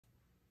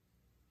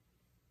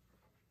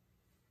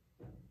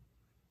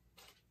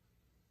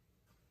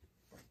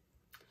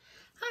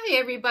Hi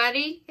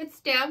everybody,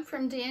 it's Deb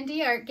from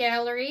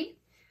DnDArtGallery.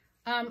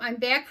 I'm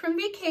back from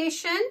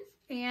vacation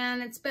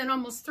and it's been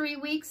almost 3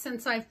 weeks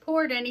since I've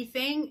poured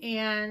anything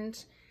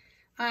and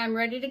I'm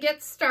ready to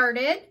get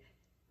started.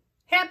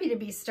 Happy to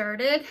be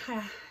started.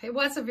 It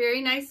was a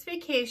very nice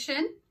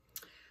vacation.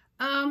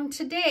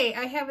 Today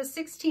I have a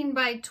 16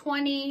 by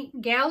 20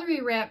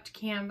 gallery wrapped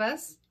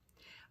canvas.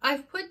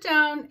 I've put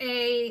down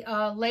a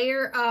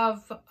layer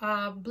of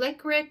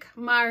Blickrylic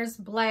Mars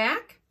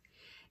Black.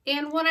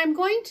 And what I'm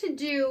going to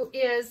do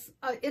is,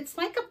 it's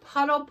like a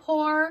puddle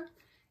pour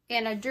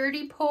and a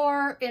dirty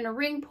pour and a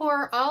ring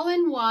pour all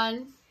in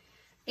one.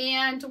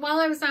 And while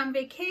I was on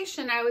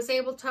vacation, I was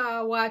able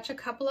to watch a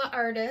couple of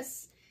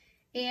artists.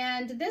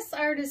 And this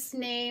artist's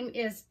name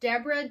is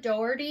Deborah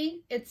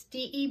Dougherty. It's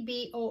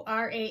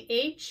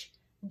D-E-B-O-R-A-H.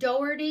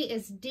 Dougherty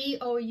is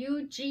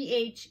D-O-U-G-H-E-R-T-Y.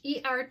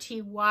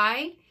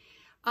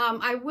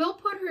 I will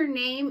put her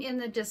name in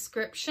the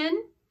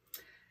description.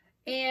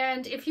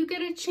 And if you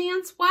get a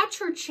chance, watch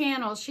her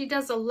channel. She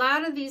does a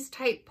lot of these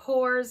type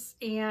pours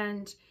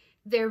and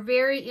they're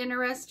very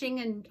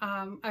interesting and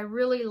I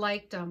really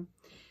liked them.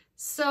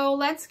 So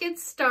let's get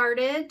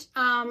started.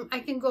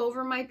 I can go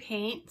over my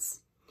paints.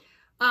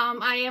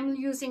 I am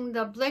using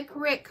the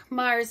Blickrylic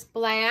Mars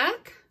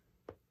Black.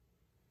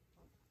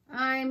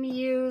 I'm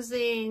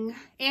using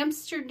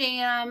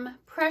Amsterdam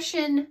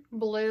Prussian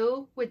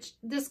Blue, which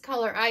this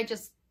color, I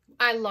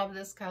love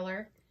this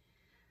color.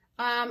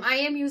 I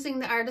am using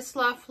the Artist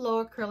Loft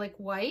Floetrol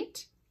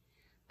White.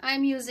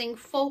 I'm using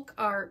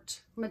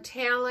FolkArt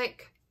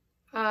Metallic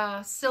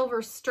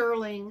Silver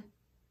Sterling.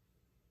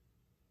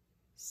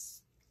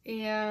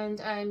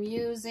 And I'm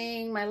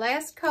using, my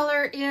last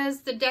color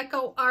is the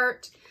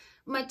DecoArt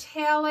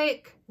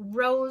Metallic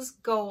Rose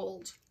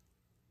Gold.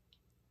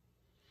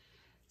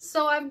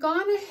 So I've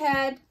gone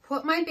ahead,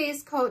 put my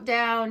base coat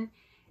down,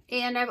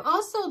 and I've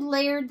also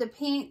layered the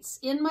paints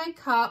in my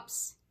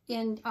cups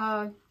in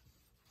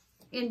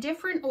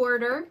different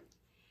order,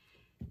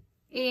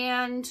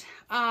 and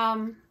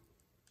I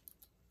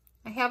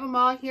have them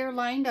all here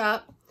lined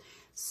up.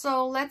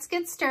 So let's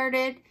get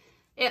started.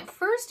 At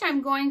first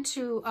I'm going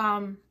to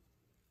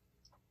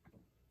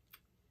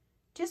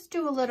just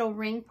do a little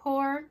ring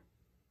pour.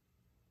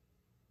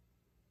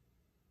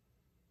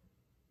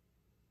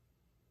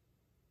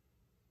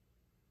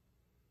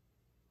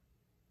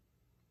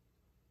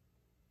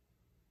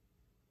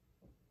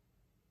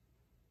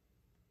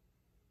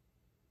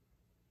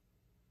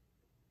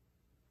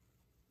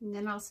 And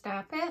then I'll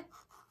stop it.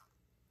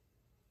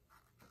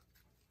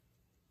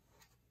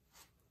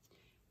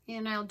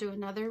 And I'll do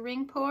another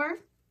ring pour.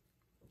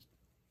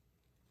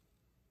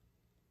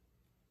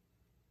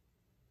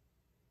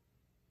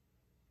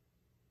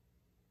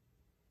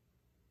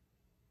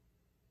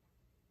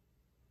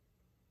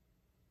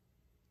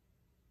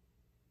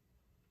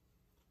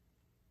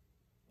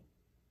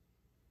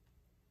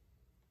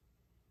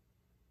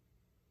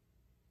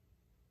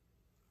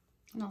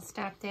 And I'll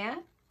stop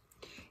that.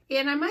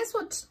 And I might as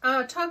well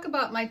talk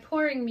about my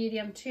pouring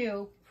medium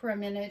too for a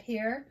minute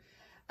here.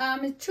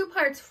 It's 2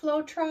 parts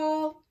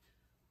Floetrol,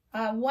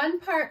 1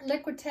 part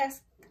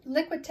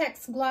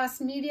Liquitex gloss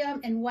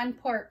medium, and 1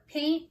 part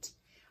paint.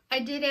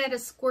 I did add a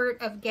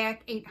squirt of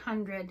GAC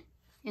 800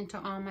 into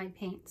all my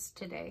paints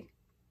today.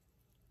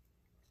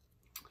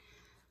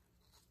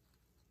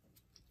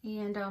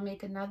 And I'll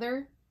make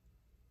another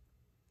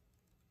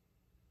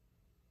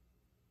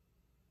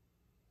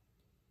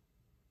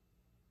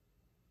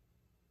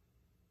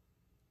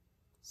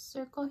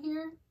circle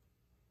here.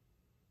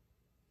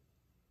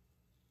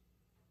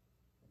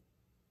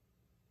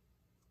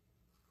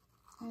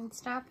 And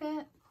stop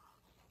it.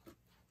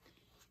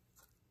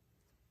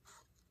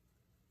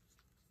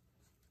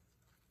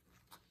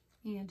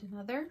 And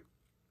another.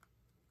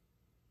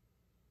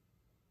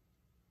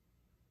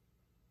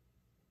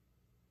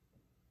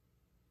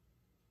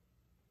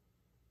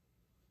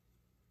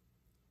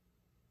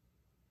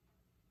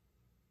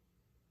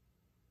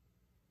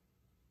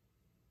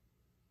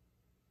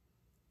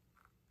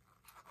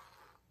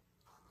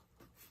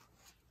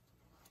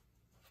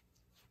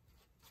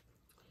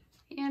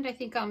 And I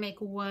think I'll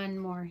make 1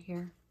 more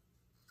here.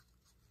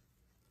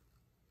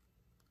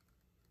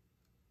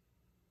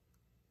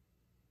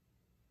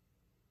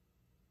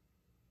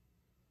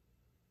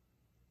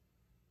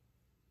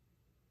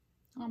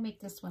 I'll make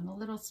this one a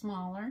little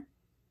smaller.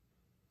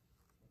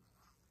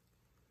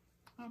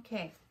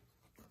 Okay.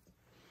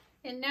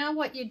 And now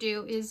what you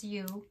do is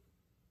you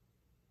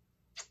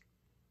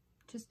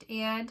just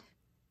add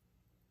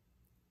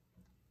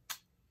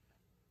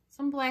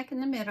some black in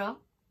the middle.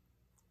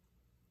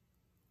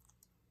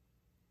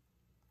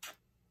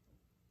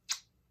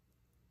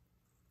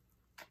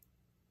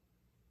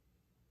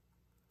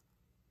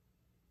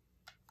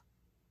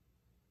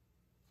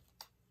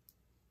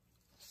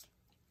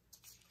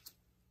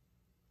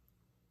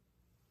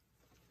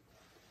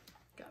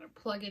 Got a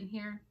plug in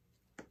here.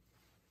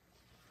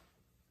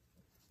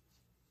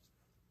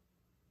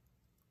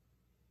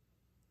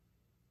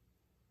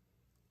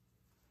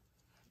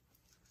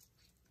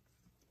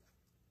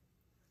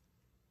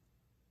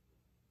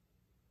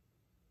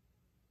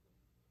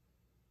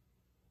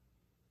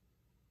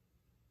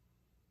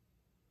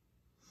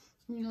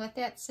 You let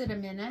that sit a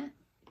minute.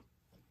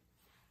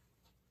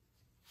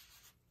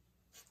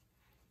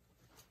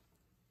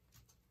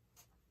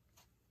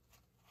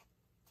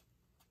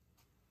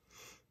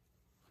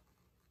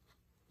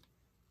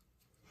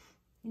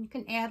 And you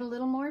can add a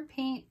little more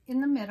paint in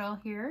the middle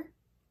here.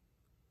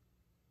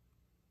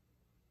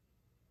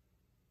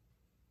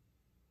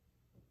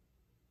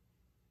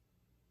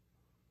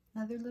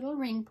 Another little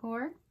ring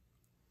pour.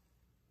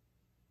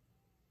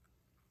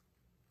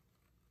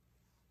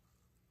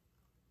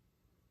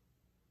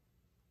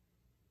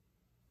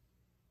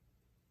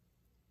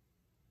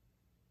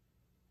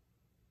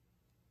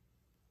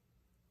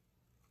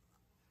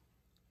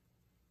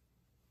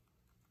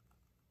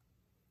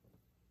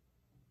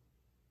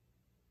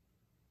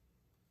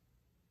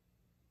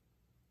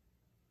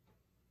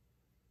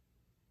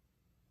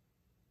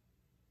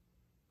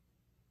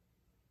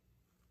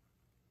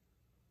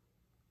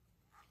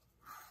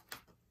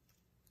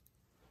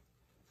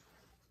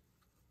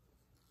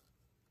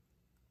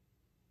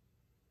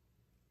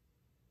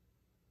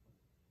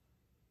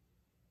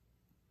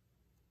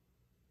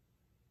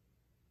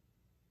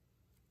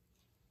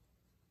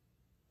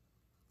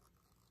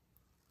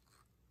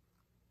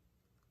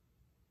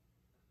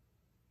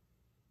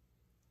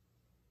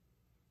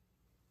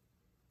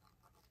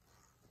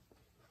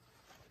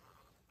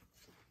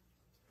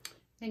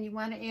 Then you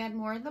want to add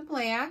more of the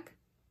black.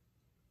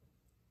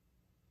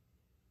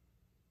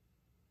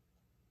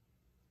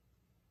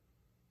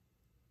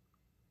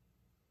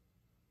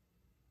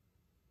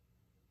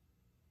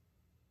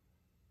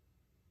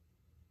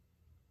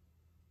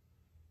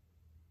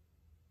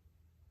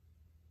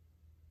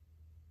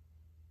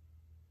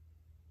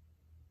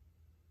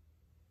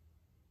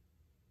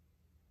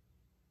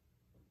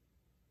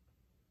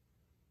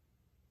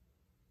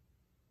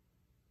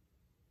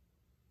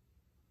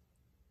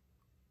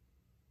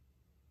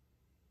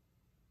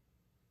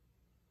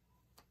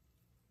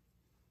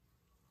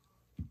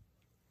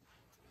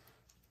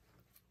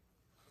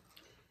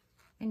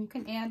 And you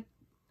can add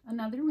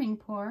another ring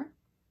pour.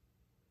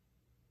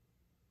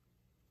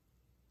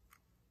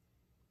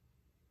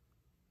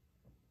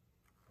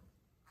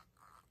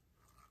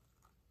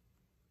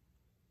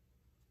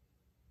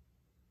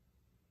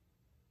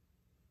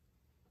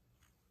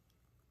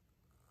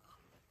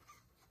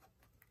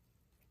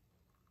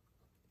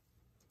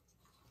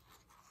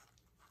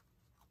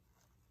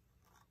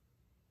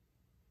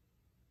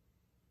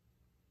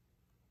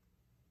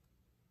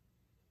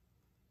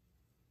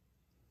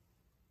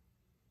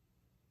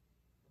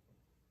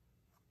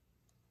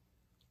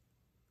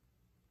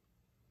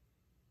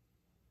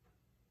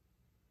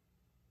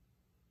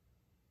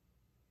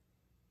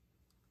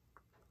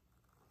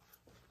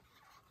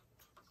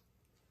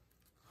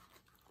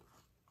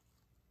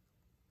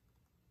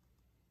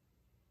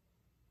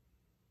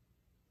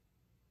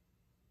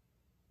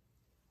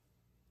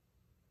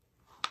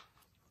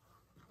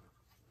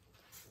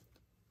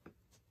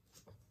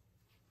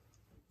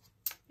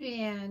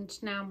 And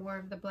now more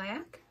of the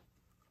black.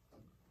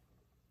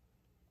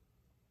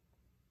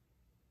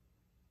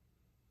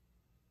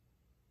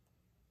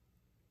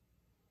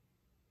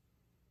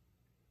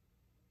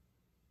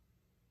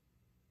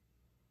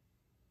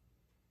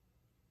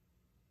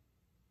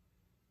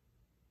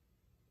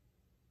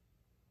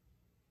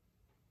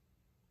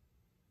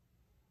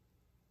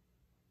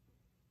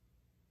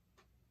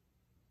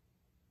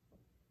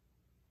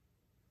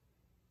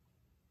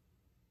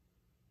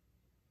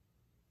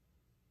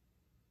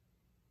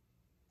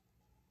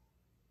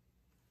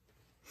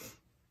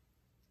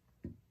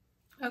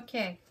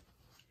 Okay,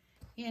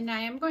 and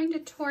I am going to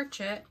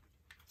torch it.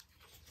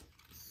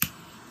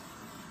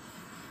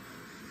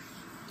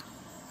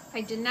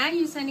 I did not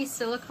use any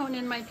silicone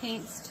in my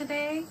paints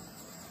today.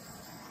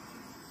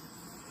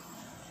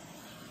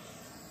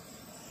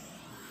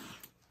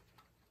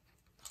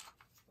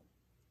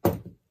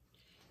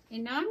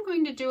 And now I'm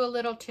going to do a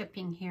little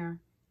tipping here.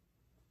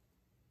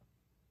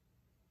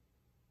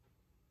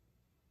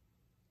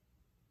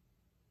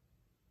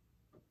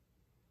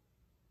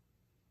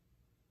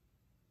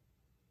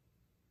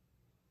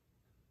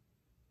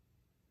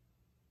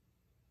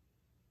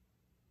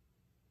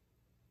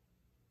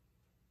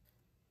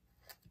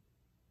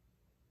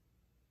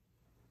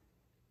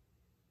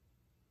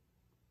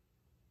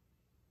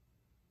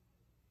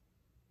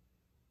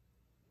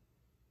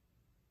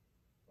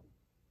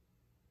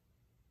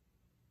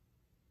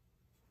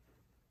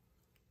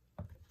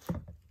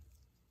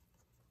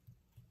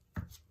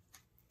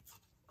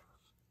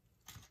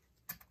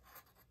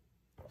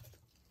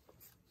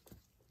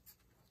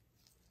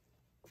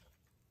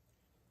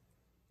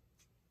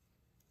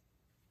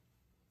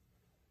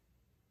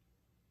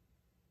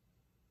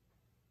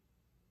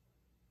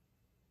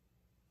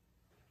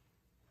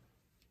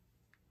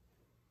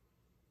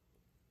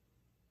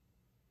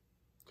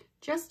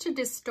 Just to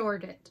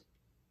distort it.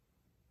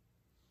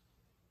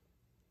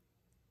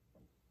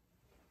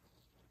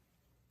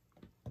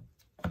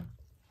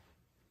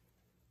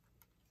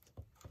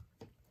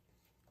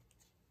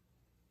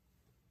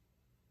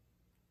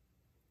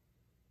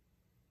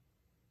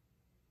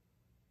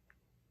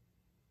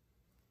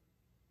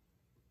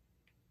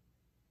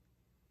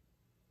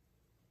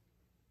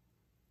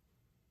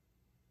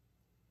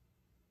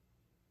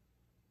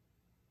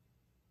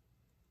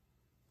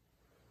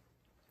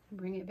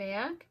 Bring it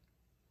back.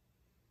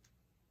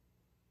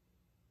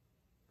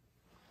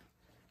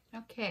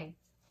 Okay.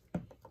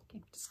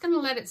 Just going to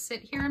let it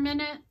sit here a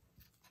minute.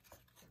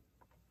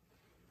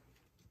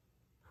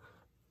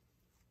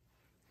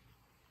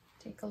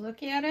 Take a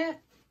look at it.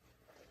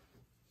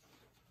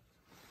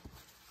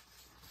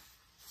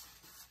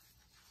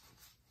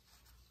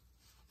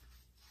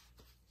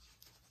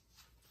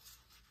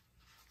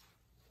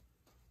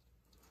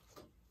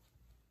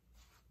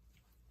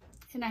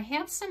 And I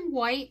have some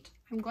white.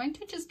 I'm going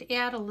to just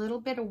add a little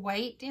bit of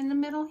white in the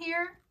middle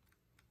here.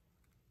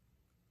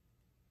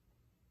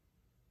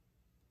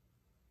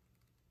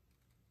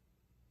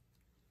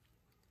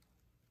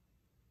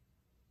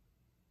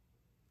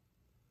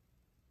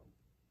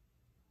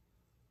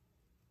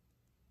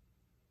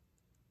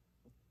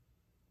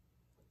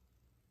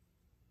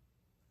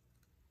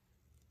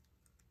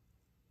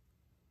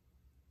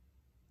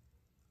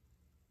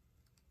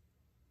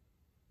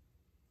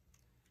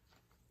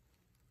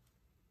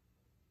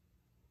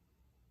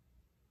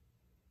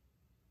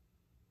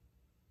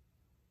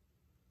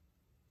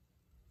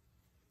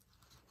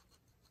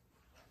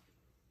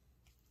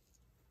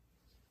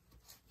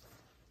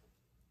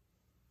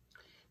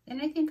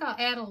 And I think I'll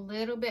add a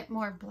little bit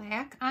more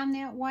black on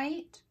that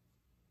white.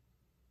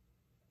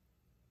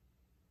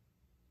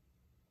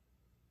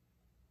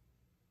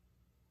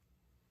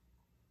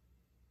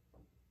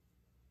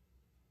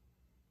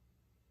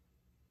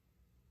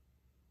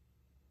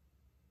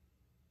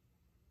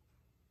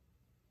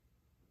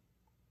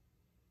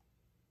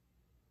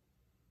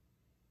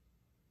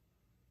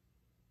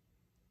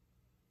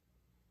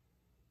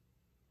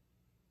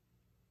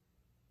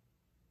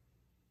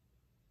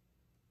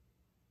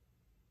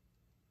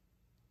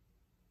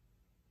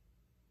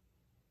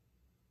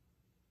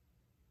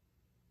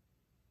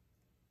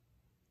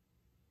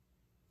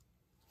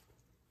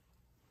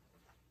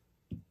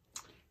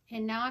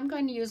 And now I'm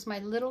going to use my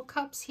little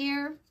cups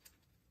here.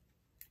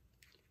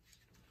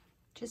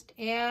 Just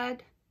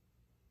add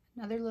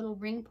another little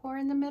ring pour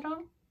in the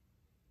middle.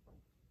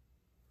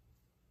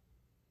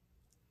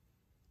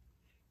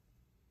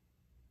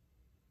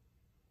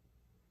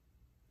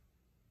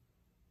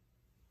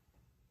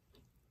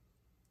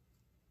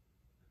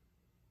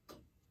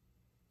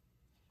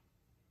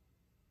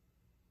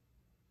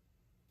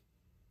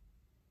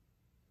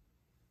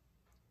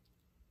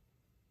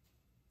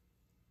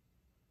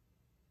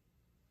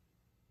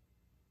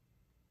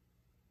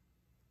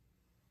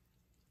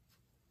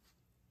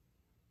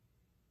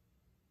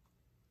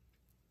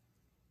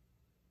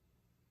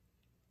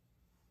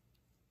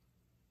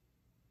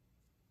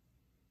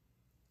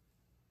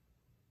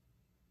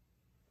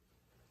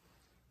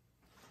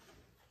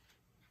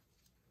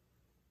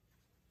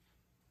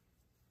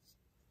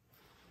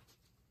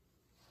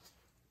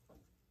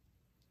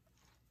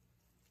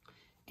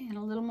 And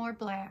a little more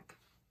black.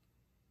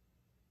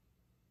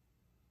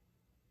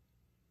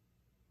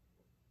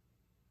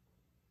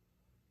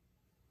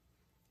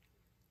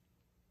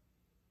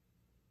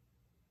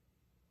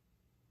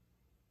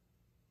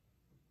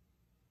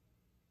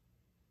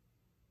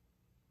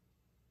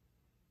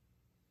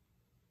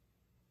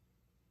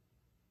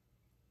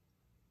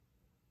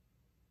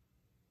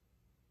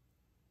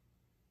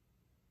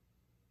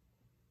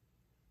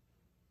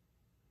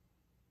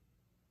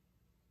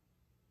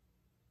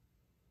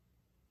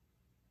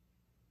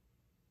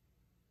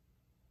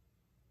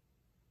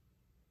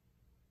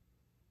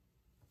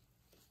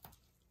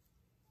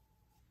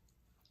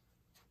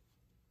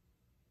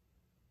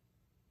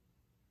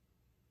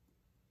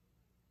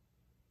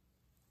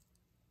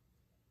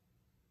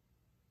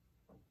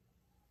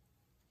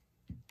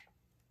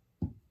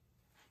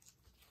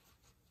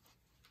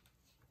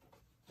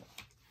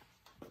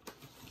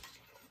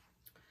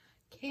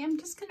 Okay, I'm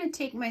just going to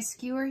take my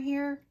skewer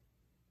here,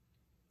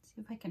 see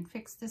if I can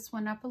fix this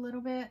one up a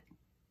little bit.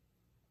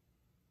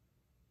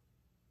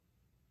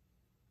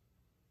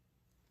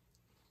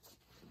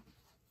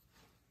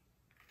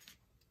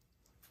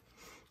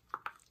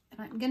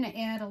 And I'm going to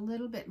add a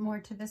little bit more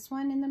to this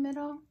one in the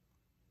middle.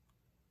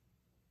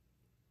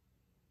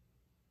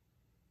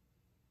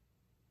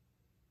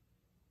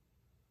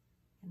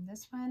 And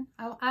this one,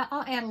 I'll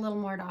add a little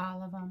more to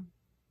all of them.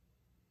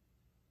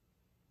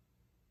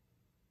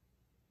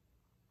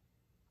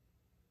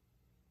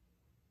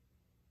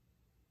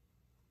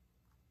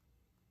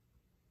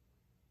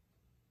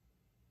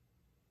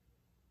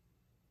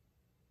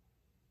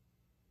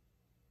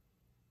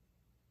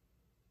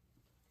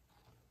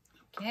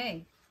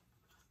 Okay.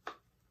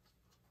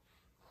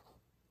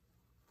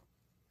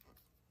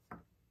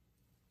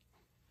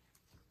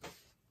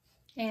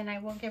 And I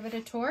will give it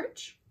a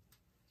torch.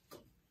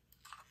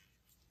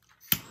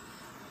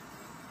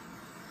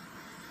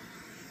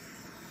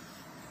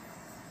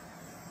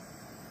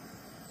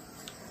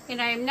 And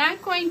I am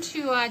not going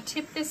to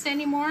tip this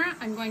anymore.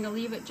 I'm going to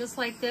leave it just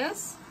like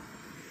this.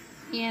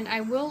 And I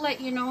will let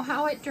you know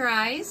how it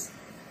dries.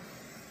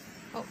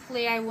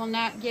 Hopefully I will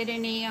not get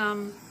any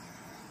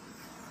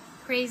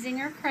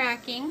crazing or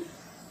cracking.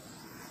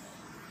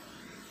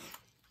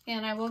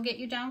 And I will get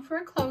you down for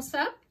a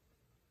close-up.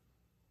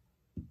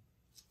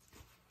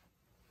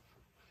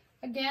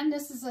 Again,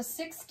 this is a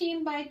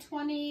 16 by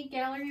 20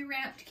 gallery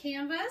wrapped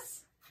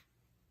canvas.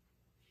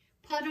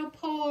 Puddle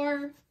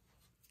pour.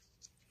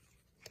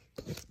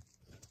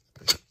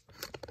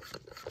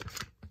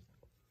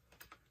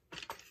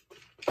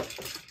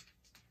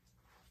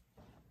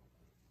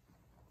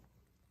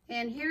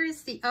 And here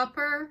is the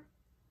upper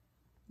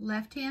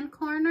left-hand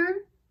corner.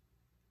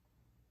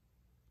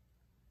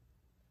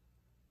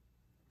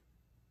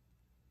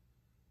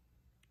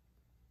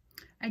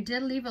 I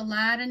did leave a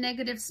lot of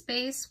negative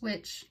space,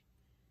 which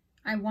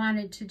I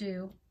wanted to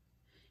do.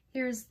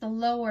 Here's the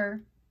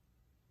lower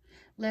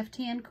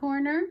left-hand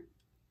corner.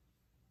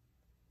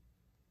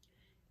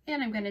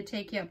 And I'm going to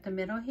take you up the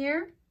middle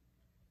here.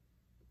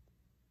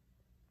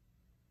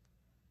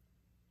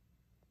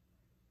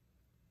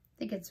 I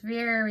think it's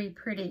very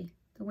pretty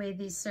the way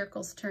these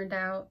circles turned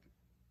out.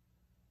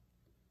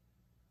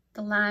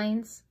 The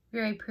lines,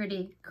 very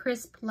pretty,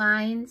 crisp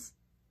lines.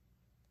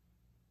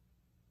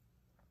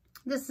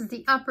 This is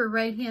the upper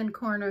right-hand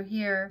corner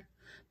here.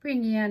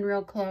 Bring you in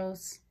real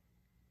close.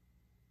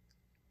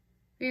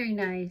 Very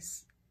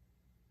nice.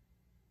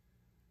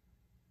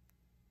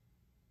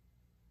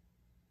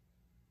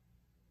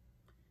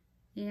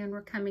 And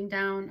we're coming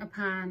down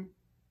upon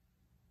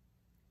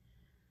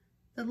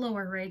the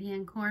lower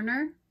right-hand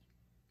corner.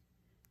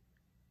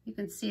 You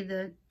can see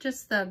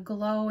just the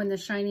glow and the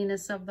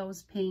shininess of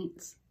those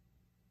paints.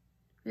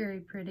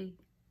 Very pretty.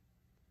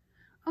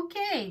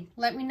 Okay,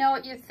 let me know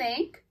what you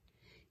think.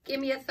 Give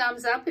me a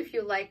thumbs up if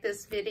you like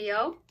this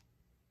video.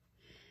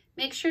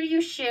 Make sure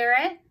you share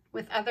it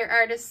with other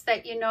artists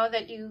that you know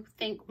that you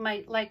think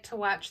might like to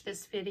watch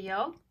this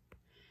video.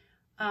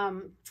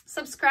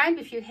 Subscribe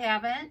if you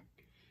haven't.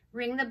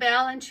 Ring the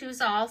bell and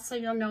choose all so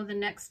you'll know the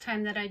next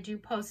time that I do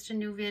post a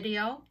new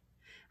video.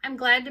 I'm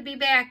glad to be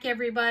back,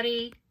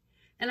 everybody.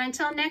 And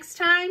until next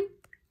time,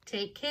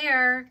 take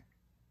care.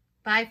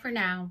 Bye for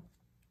now.